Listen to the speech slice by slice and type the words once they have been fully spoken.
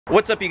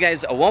What's up, you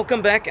guys?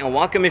 Welcome back and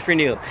welcome if you're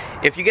new.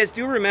 If you guys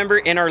do remember,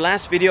 in our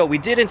last video we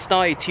did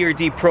install a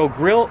TRD Pro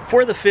grill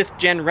for the 5th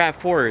gen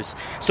Rav4s.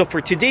 So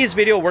for today's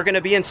video we're going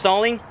to be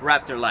installing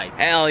Raptor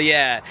lights. Hell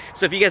yeah.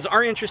 So if you guys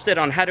are interested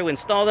on how to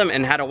install them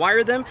and how to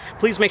wire them,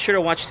 please make sure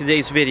to watch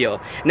today's video.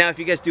 Now if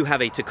you guys do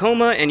have a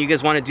Tacoma and you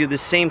guys want to do the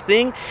same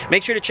thing,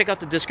 make sure to check out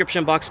the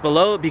description box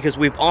below because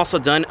we've also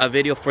done a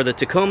video for the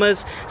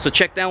Tacomas, so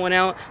check that one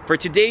out. For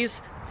today's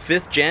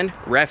 5th gen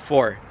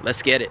Rav4,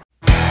 let's get it.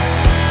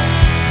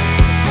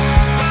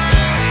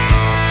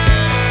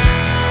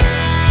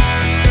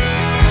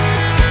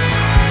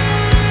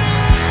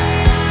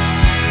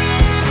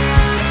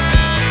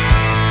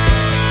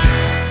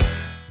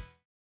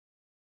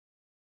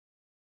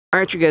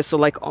 Alright, you guys, so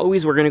like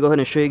always we're going to go ahead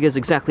and show you guys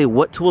exactly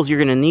what tools you're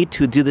going to need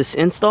to do this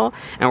install,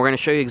 and we're going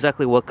to show you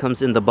exactly what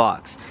comes in the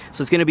box.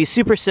 So it's going to be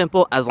super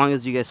simple as long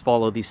as you guys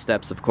follow these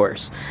steps, of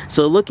course.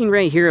 So looking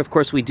right here, of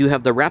course, we do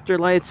have the Raptor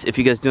lights. If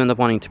you guys do end up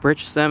wanting to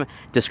purchase them,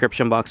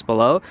 description box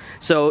below.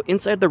 So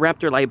inside the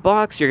Raptor light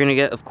box, you're going to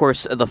get, of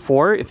course, the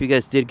 4, if you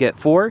guys did get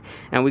 4,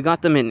 and we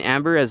got them in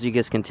amber. As you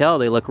guys can tell,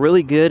 they look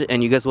really good,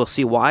 and you guys will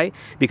see why,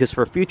 because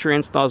for future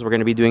installs we're going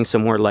to be doing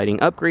some more lighting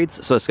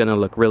upgrades, so it's going to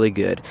look really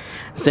good.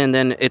 And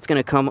then it's going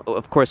to come,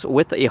 of course,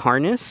 with a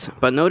harness,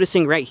 but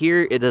noticing right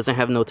here it doesn't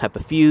have no type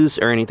of fuse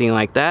or anything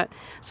like that,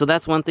 so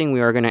that's one thing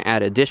we are going to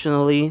add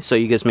additionally, so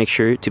you guys make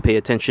sure to pay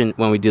attention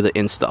when we do the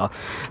install.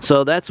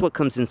 So that's what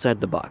comes inside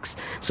the box.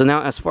 So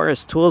now as far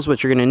as tools,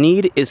 what you're going to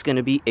need is going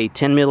to be a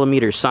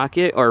 10mm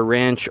socket or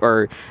wrench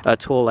or a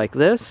tool like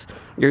this.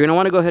 You're going to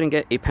want to go ahead and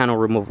get a panel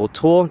removal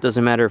tool.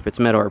 Doesn't matter if it's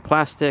metal or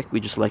plastic, we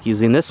just like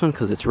using this one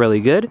because it's really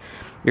good.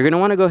 You're going to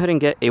want to go ahead and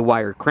get a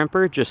wire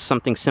crimper, just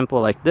something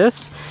simple like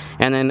this,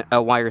 and then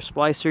a wire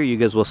splicer. You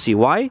guys will see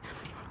why.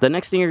 The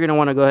next thing you're going to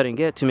want to go ahead and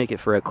get to make it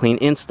for a clean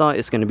install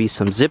is going to be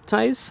some zip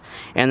ties,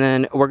 and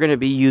then we're going to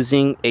be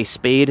using a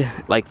spade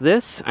like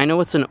this. I know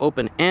it's an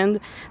open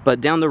end,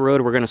 but down the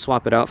road we're going to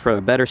swap it out for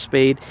a better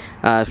spade.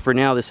 For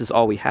now this is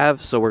all we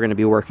have, so we're going to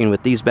be working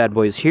with these bad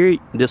boys here.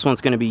 This one's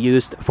going to be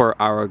used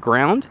for our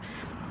ground.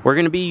 We're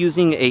going to be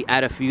using a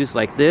add a fuse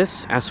like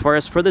this. As far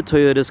as for the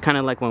Toyotas, kind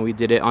of like when we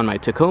did it on my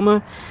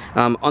Tacoma,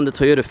 on the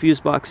Toyota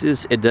fuse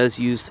boxes, it does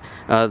use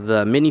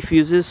the mini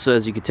fuses. So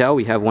as you can tell,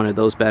 we have one of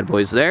those bad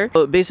boys there.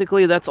 So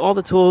basically, that's all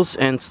the tools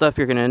and stuff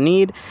you're going to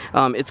need.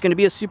 It's going to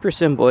be a super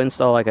simple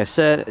install, like I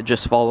said.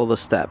 Just follow the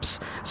steps.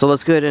 So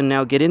let's go ahead and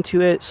now get into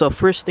it. So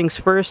first things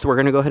first, we're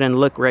going to go ahead and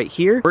look right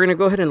here. We're going to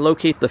go ahead and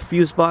locate the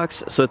fuse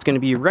box. So it's going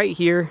to be right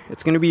here.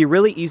 It's going to be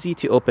really easy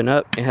to open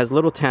up. It has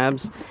little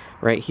tabs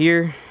right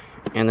here,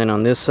 and then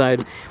on this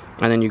side,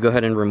 and then you go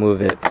ahead and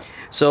remove it.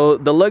 So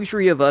the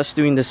luxury of us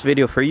doing this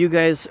video for you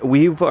guys,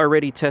 we've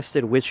already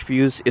tested which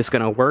fuse is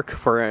going to work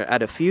for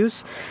add a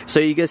fuse, so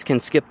you guys can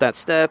skip that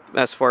step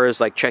as far as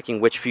like checking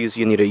which fuse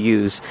you need to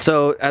use.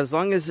 So as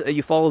long as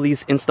you follow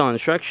these install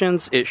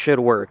instructions, it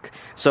should work.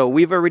 So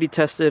we've already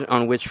tested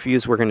on which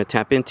fuse we're going to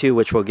tap into,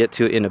 which we'll get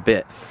to in a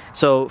bit.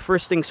 So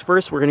first things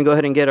first, we're going to go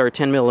ahead and get our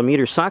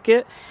 10mm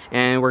socket,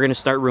 and we're going to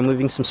start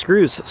removing some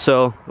screws.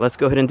 So let's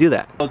go ahead and do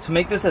that. So to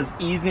make this as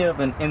easy of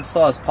an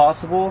install as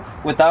possible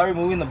without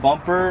removing the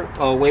bumper,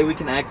 a way we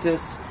can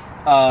access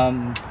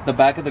the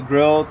back of the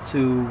grill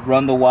to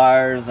run the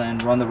wires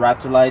and run the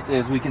Raptor lights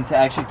is we can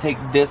actually take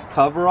this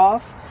cover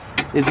off.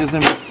 Is this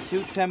in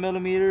 2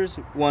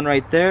 10mm, one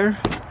right there,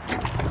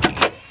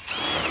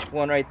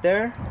 one right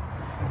there,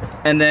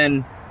 and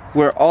then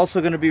we're also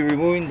going to be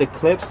removing the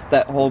clips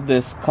that hold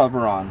this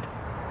cover on.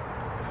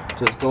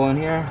 Just go in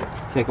here,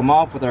 take them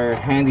off with our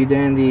handy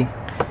dandy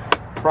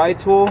pry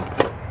tool,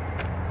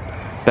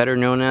 better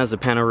known as a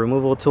panel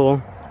removal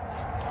tool.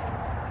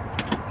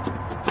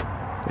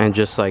 And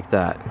just like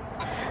that,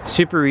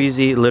 super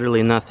easy,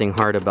 literally nothing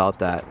hard about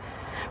that.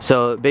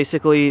 So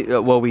basically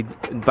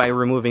by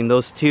removing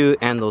those two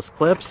and those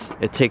clips,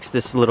 it takes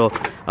this little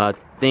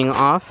thing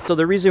off. So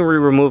the reason we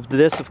removed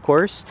this, of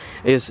course,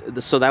 is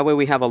so that way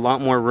we have a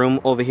lot more room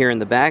over here in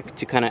the back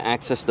to kind of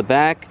access the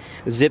back,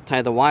 zip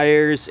tie the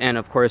wires, and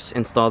of course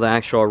install the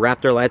actual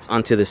Raptor lights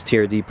onto this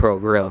TRD Pro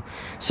grill.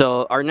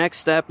 So our next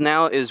step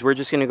now is we're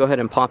just going to go ahead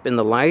and pop in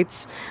the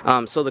lights.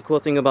 So the cool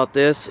thing about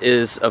this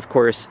is, of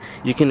course,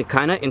 you can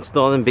kind of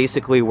install them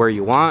basically where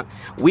you want.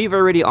 We've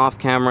already off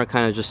camera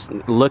kind of just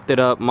looked it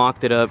up,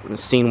 mocked it up, and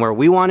seen where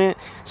we want it.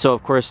 So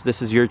of course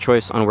this is your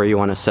choice on where you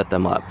want to set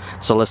them up.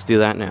 So let's do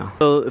that now.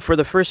 So for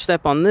the first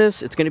step on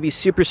this, it's going to be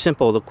super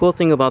simple. The cool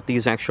thing about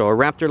these actual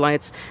Raptor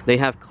lights, they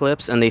have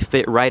clips and they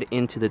fit right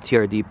into the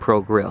TRD Pro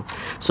grill.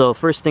 So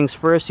first things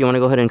first, you want to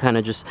go ahead and kind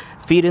of just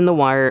feed in the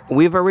wire.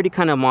 We've already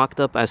kind of mocked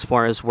up as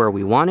far as where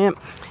we want it,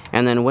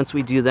 and then once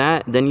we do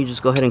that, then you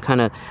just go ahead and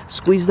kind of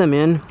squeeze them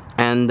in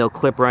and they'll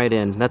clip right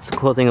in. That's the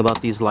cool thing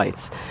about these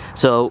lights.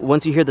 So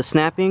once you hear the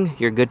snapping,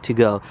 you're good to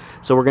go.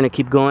 So we're going to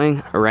keep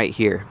going right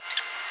here.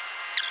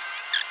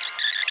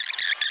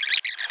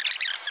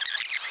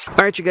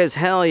 Alright you guys,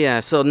 hell yeah.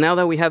 So now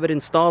that we have it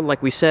installed,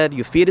 like we said,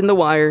 you feed in the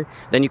wire,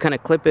 then you kind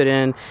of clip it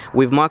in.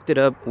 We've mocked it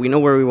up, we know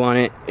where we want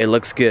it, it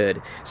looks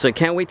good. So I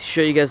can't wait to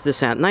show you guys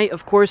this at night,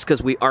 of course,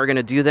 because we are going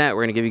to do that.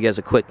 We're going to give you guys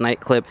a quick night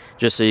clip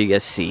just so you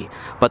guys see.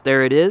 But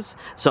there it is.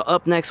 So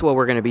up next, what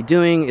we're going to be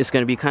doing is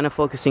going to be kind of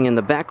focusing in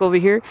the back over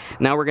here.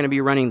 Now we're going to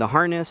be running the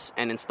harness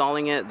and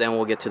installing it, then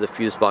we'll get to the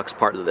fuse box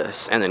part of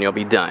this, and then you'll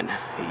be done.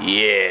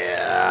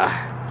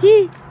 Yeah.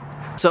 Yee.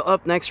 So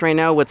up next right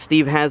now, what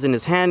Steve has in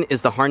his hand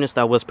is the harness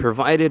that was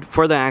provided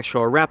for the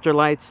actual Raptor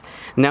lights.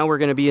 Now we're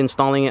going to be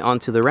installing it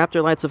onto the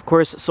Raptor lights, of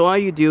course. So all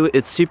you do,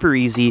 it's super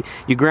easy.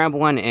 You grab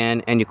one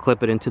end and you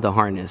clip it into the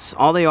harness.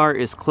 All they are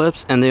is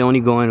clips, and they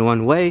only go in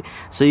one way,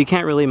 so you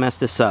can't really mess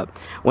this up.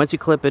 Once you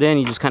clip it in,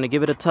 you just kind of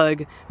give it a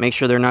tug, make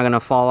sure they're not going to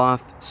fall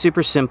off.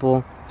 Super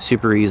simple,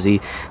 super easy.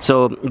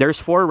 So there's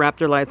 4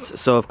 Raptor lights,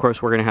 so of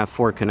course we're going to have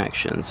 4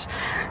 connections.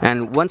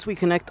 And once we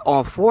connect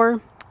all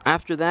 4,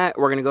 after that,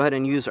 we're going to go ahead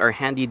and use our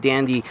handy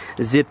dandy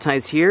zip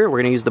ties here. We're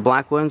going to use the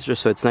black ones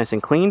just so it's nice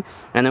and clean.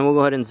 And then we'll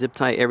go ahead and zip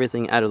tie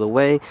everything out of the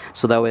way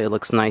so that way it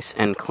looks nice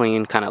and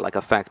clean, kind of like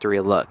a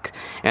factory look.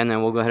 And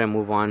then we'll go ahead and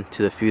move on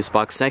to the fuse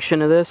box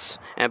section of this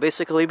and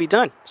basically be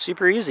done.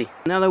 Super easy.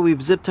 Now that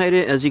we've zip tied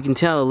it, as you can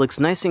tell, it looks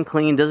nice and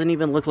clean. Doesn't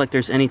even look like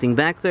there's anything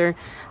back there.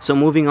 So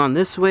moving on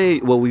this way,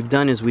 what we've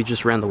done is we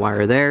just ran the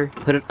wire there,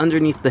 put it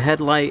underneath the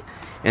headlight,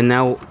 and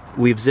now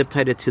we've zip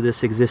tied it to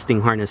this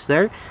existing harness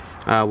there.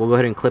 We'll go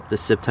ahead and clip the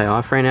zip tie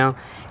off right now,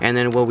 and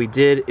then what we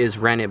did is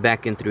ran it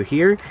back in through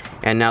here,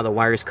 and now the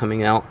wire is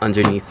coming out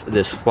underneath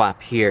this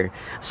flap here.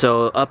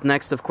 So up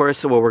next, of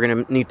course, what we're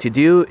going to need to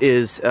do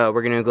is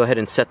we're going to go ahead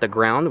and set the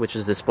ground, which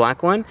is this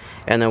black one,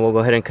 and then we'll go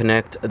ahead and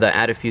connect the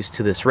added fuse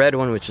to this red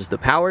one, which is the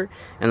power,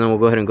 and then we'll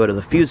go ahead and go to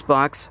the fuse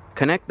box,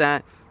 connect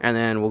that, and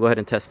then we'll go ahead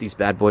and test these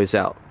bad boys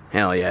out.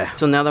 Hell yeah.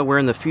 So now that we're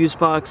in the fuse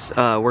box,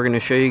 we're going to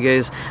show you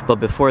guys, but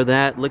before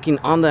that, looking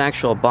on the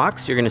actual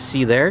box, you're going to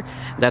see there,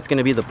 that's going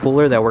to be the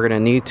puller that we're going to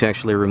need to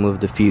actually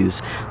remove the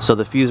fuse. So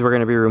the fuse we're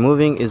going to be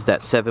removing is that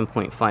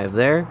 7.5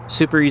 there.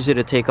 Super easy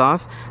to take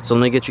off. So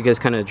let me get you guys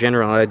kind of a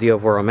general idea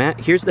of where I'm at.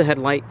 Here's the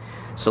headlight.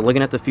 So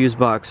looking at the fuse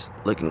box,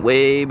 looking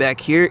way back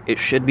here, it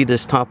should be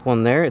this top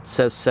one there. It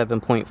says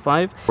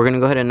 7.5. We're going to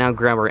go ahead and now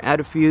grab our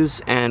added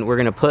fuse, and we're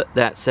going to put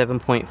that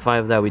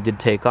 7.5 that we did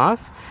take off.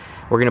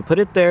 We're going to put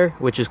it there,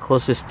 which is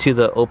closest to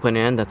the open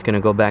end that's going to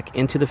go back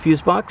into the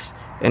fuse box.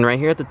 And right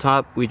here at the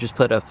top, we just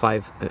put a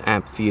 5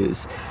 amp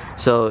fuse.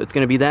 So it's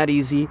going to be that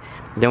easy.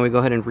 Then we go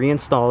ahead and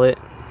reinstall it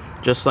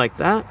just like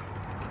that.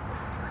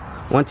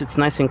 Once it's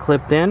nice and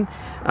clipped in,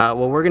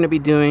 what we're going to be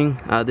doing,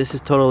 this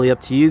is totally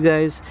up to you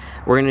guys.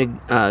 We're going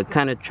to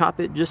kind of chop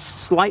it just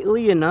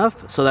slightly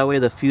enough so that way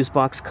the fuse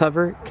box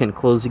cover can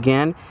close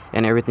again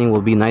and everything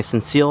will be nice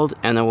and sealed.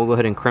 And then we'll go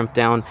ahead and crimp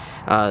down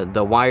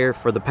the wire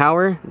for the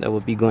power that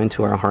will be going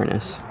to our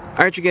harness.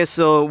 Alright you guys,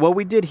 so what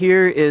we did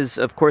here is,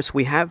 of course,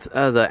 we have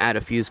the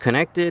added fuse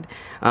connected.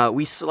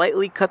 We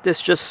slightly cut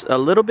this just a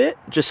little bit,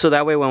 just so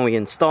that way when we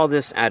install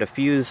this added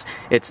fuse,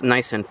 it's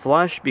nice and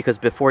flush, because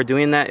before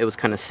doing that, it was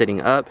kind of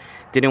sitting up.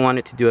 Didn't want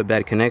it to do a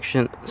bad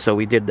connection, so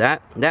we did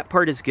that. That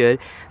part is good.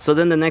 So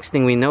then the next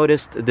thing we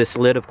noticed, this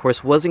lid, of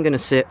course, wasn't going to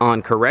sit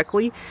on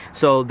correctly.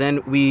 So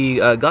then we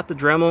got the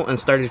Dremel and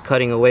started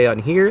cutting away on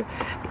here.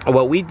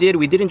 What we did,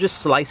 we didn't just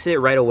slice it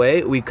right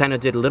away. We kind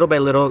of did little by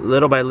little,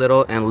 little by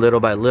little, and little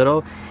by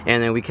little.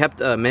 And then we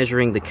kept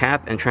measuring the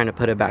cap and trying to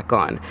put it back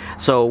on.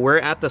 So we're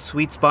at the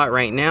sweet spot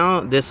right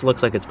now. This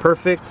looks like it's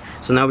perfect.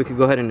 So now we could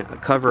go ahead and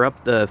cover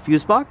up the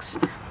fuse box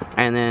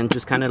and then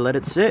just kind of let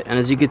it sit. And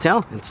as you can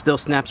tell, it still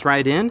snaps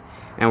right in,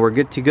 and we're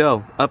good to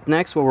go. Up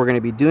next, what we're going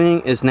to be doing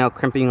is now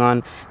crimping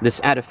on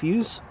this added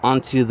fuse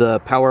onto the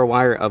power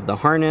wire of the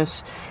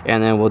harness,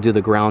 and then we'll do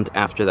the ground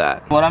after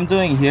that. What I'm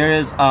doing here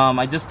is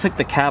I just took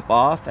the cap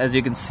off. As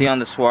you can see on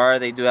this wire,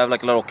 they do have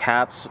like little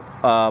caps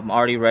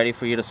already ready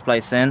for you to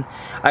splice in.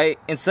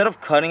 Instead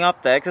of cutting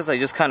up the excess, I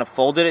just kind of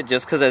folded it,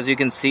 just because as you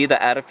can see,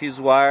 the added fuse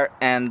wire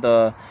and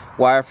the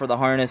wire for the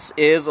harness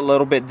is a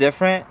little bit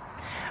different.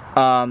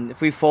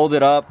 If we fold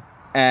it up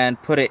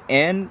and put it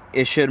in,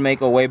 it should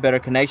make a way better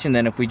connection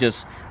than if we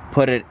just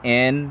put it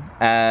in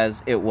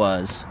as it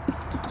was.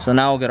 So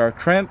now we'll get our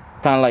crimp,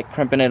 kind of like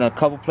crimping it in a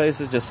couple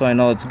places just so I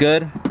know it's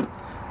good.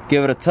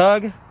 Give it a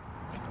tug,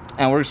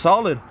 and we're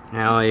solid.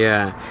 Hell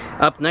yeah.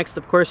 Up next,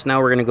 of course, now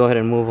we're going to go ahead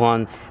and move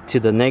on to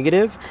the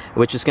negative,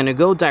 which is going to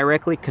go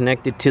directly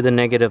connected to the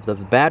negative of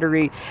the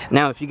battery.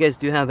 Now, if you guys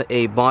do have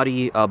a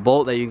body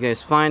bolt that you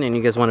guys find and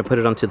you guys want to put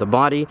it onto the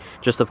body,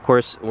 just of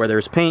course, where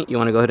there's paint, you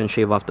want to go ahead and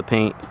shave off the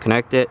paint,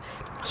 connect it.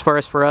 As far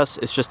as for us,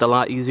 it's just a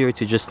lot easier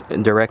to just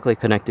directly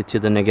connect it to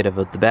the negative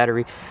of the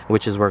battery,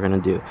 which is what we're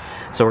going to do.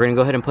 So we're going to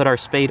go ahead and put our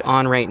spade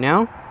on right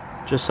now,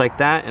 just like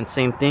that, and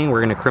same thing, we're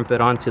going to crimp it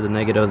onto the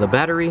negative of the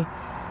battery.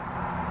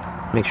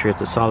 Make sure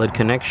it's a solid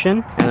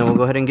connection, and then we'll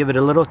go ahead and give it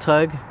a little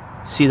tug,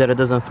 see that it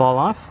doesn't fall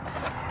off,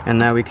 and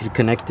now we can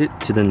connect it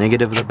to the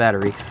negative of the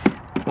battery.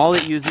 All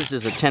it uses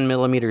is a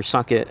 10mm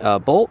socket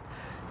bolt.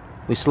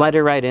 We slide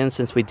it right in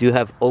since we do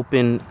have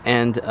open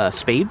end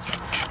spades,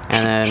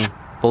 and then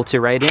bolt it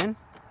right in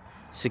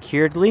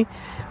securely.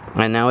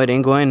 And now it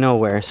ain't going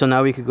nowhere. So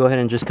now we could go ahead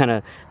and just kind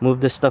of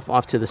move this stuff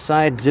off to the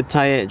side, zip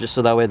tie it, just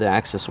so that way the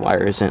access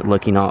wire isn't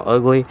looking all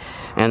ugly.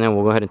 And then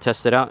we'll go ahead and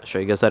test it out, show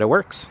you guys that it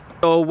works.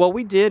 So what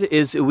we did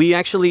is we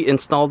actually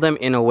installed them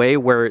in a way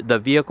where the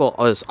vehicle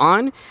is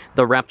on,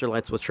 the Raptor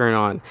lights will turn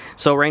on.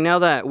 So right now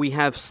that we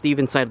have Steve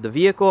inside of the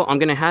vehicle, I'm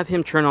gonna have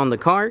him turn on the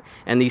car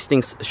and these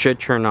things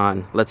should turn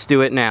on. Let's do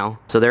it now.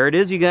 So there it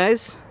is, you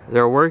guys.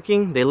 They're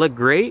working, they look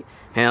great.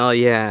 Hell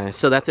yeah.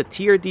 So that's a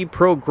TRD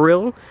Pro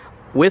Grille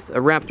with a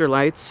Raptor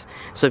lights.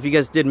 So if you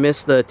guys did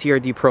miss the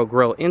TRD Pro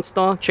Grille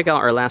install, check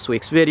out our last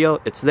week's video,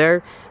 it's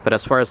there. But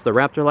as far as the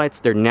Raptor lights,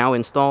 they're now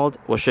installed.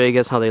 We'll show you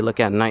guys how they look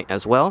at night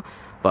as well.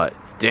 But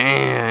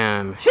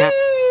damn,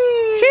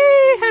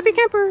 happy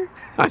camper.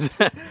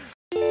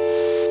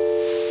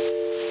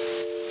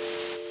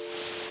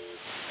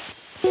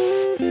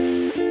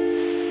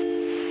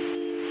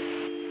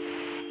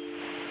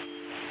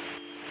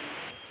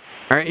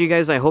 Alright, you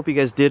guys, I hope you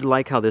guys did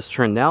like how this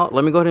turned out.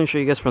 Let me go ahead and show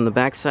you guys from the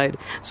back side.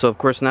 So of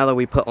course, now that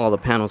we put all the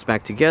panels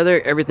back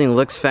together, everything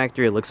looks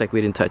factory. It looks like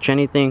we didn't touch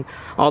anything.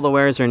 All the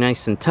wires are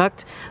nice and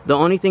tucked. The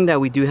only thing that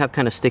we do have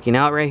kind of sticking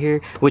out right here,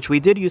 which we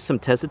did use some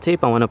Tesa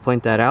tape, I want to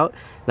point that out.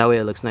 That way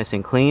it looks nice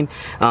and clean.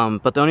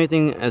 But the only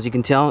thing, as you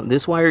can tell,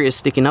 this wire is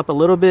sticking up a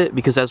little bit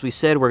because, as we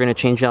said, we're going to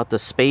change out the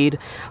spade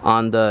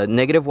on the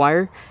negative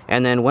wire.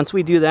 And then once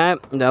we do that,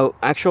 the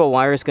actual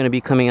wire is going to be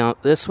coming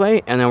out this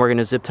way. And then we're going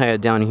to zip tie it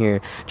down here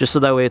just so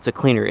that way it's a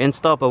cleaner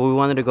install. But we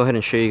wanted to go ahead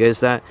and show you guys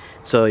that.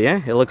 So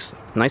yeah, it looks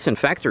nice and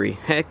factory.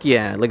 Heck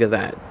yeah, look at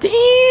that.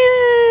 Damn!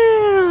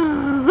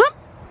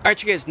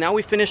 Alright, you guys, now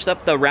we finished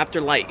up the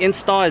Raptor light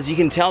install. As you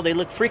can tell, they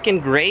look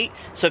freaking great.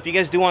 So if you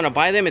guys do want to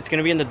buy them, it's going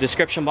to be in the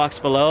description box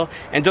below.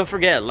 And don't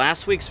forget,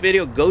 last week's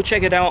video, go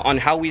check it out on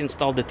how we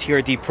installed the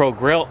TRD Pro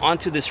Grille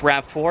onto this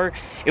Rav4.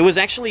 It was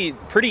actually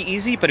pretty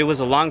easy, but it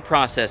was a long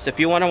process. If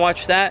you want to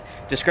watch that,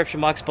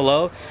 description box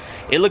below.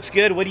 It looks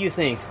good. What do you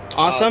think?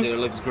 Awesome? Oh, dude, it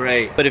looks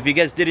great. But if you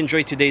guys did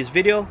enjoy today's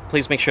video,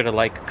 please make sure to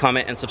like,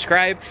 comment, and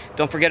subscribe.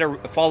 Don't forget to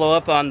follow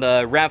up on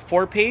the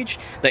Rav4 page.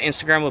 The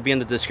Instagram will be in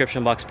the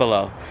description box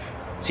below.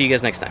 See you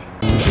guys next time.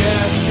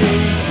 Jesse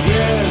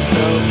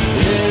Rizo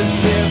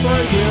is here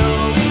for you.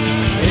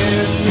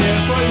 It's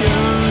here for you.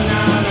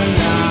 Na, na,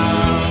 na.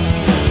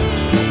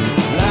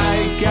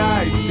 Like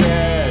I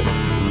said,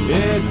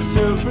 it's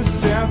super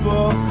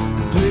simple.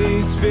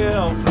 Please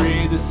feel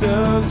free to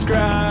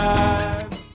subscribe.